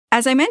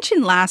As I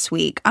mentioned last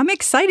week, I'm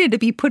excited to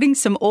be putting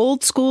some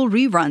old school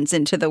reruns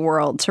into the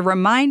world to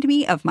remind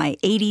me of my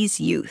 80s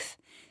youth.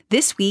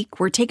 This week,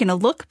 we're taking a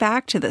look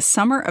back to the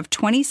summer of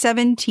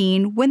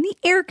 2017 when the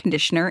air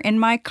conditioner in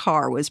my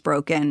car was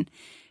broken.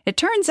 It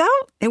turns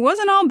out it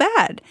wasn't all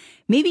bad.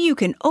 Maybe you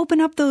can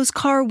open up those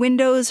car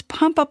windows,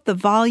 pump up the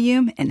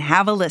volume, and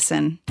have a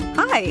listen.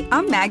 Hi,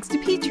 I'm Mags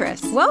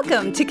DePetris.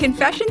 Welcome to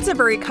Confessions of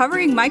a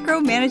Recovering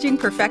Micromanaging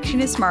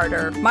Perfectionist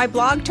Martyr, my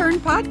blog turned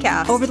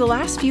podcast. Over the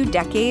last few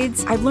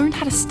decades, I've learned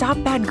how to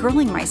stop bad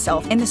girling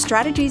myself, and the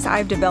strategies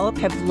I've developed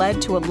have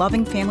led to a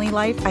loving family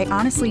life I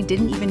honestly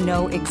didn't even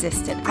know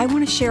existed. I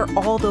want to share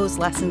all those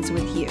lessons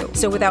with you.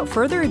 So without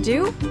further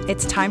ado,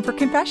 it's time for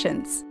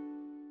Confessions.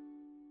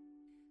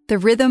 The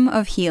rhythm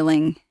of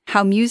healing,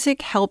 how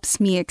music helps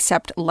me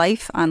accept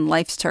life on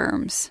life's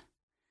terms.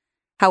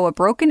 How a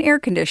broken air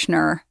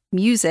conditioner,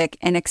 music,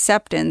 and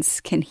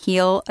acceptance can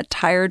heal a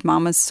tired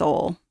mama's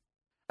soul.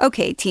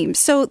 Okay, team,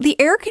 so the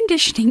air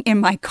conditioning in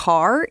my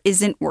car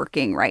isn't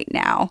working right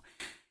now.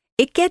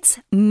 It gets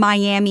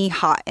Miami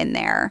hot in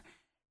there.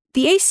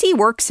 The AC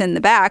works in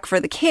the back for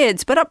the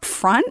kids, but up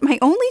front, my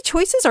only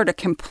choices are to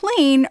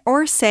complain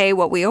or say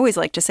what we always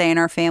like to say in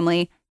our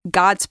family,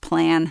 God's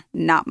plan,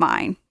 not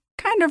mine.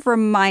 Kind of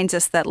reminds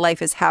us that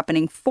life is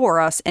happening for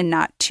us and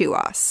not to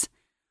us.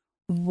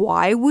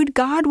 Why would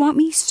God want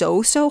me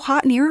so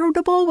hot and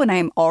irritable when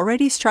I'm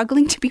already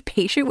struggling to be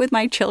patient with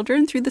my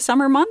children through the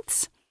summer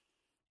months?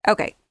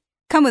 Okay,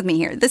 come with me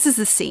here. This is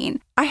the scene.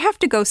 I have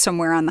to go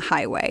somewhere on the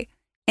highway,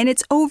 and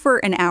it's over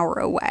an hour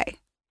away.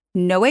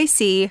 No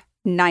AC,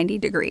 90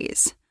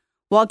 degrees.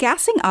 While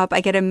gassing up, I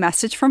get a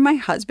message from my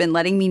husband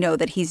letting me know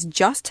that he's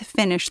just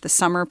finished the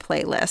summer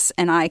playlist,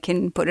 and I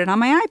can put it on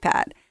my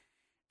iPad.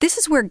 This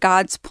is where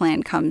God's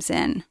plan comes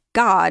in.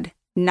 God,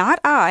 not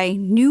I,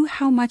 knew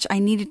how much I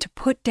needed to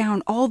put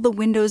down all the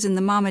windows in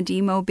the Mama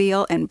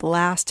D-mobile and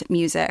blast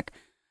music.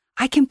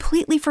 I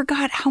completely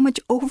forgot how much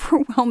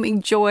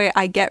overwhelming joy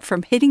I get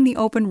from hitting the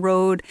open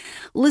road,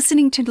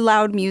 listening to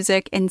loud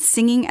music, and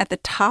singing at the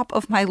top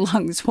of my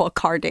lungs while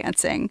car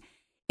dancing.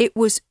 It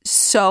was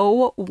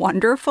so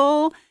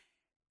wonderful.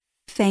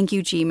 Thank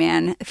you,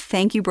 G-Man.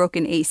 Thank you,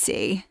 broken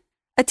AC.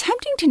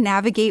 Attempting to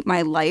navigate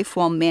my life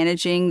while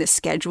managing the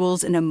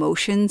schedules and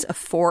emotions of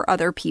 4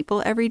 other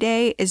people every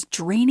day is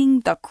draining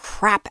the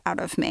crap out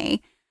of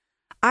me.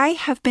 I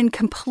have been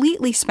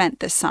completely spent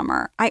this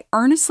summer. I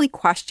earnestly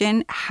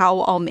question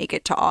how I'll make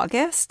it to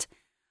August,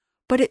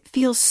 but it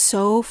feels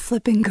so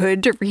flippin'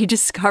 good to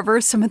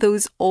rediscover some of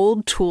those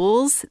old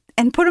tools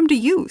and put them to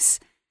use.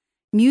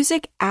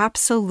 Music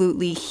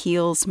absolutely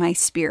heals my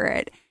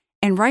spirit,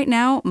 and right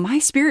now, my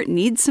spirit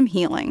needs some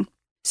healing.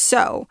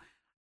 So,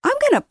 I'm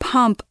going to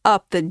pump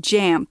up the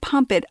jam,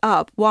 pump it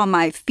up while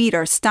my feet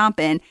are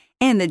stomping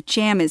and the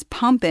jam is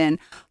pumping.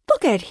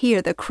 Look at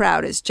here, the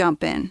crowd is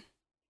jumping.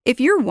 If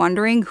you're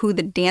wondering who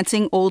the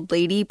dancing old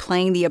lady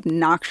playing the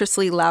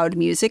obnoxiously loud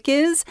music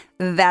is,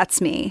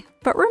 that's me.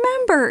 But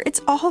remember,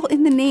 it's all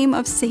in the name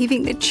of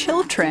saving the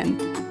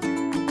children.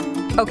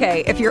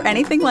 Okay, if you're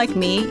anything like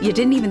me, you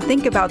didn't even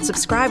think about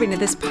subscribing to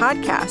this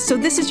podcast, so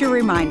this is your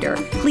reminder.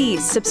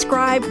 Please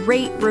subscribe,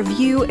 rate,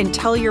 review, and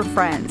tell your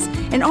friends.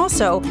 And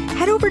also,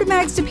 head over to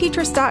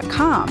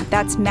magsdepetris.com.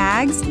 That's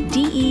Mags,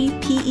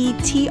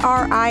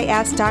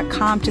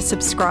 DEPETRIS.com to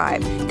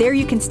subscribe. There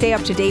you can stay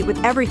up to date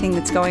with everything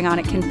that's going on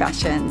at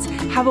Confessions.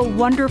 Have a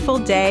wonderful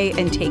day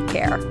and take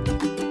care.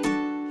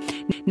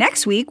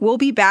 Next week, we'll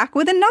be back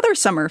with another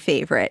summer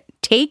favorite,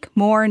 Take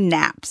More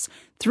Naps.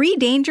 3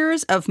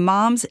 dangers of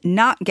moms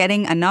not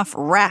getting enough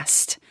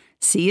rest.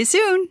 See you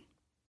soon.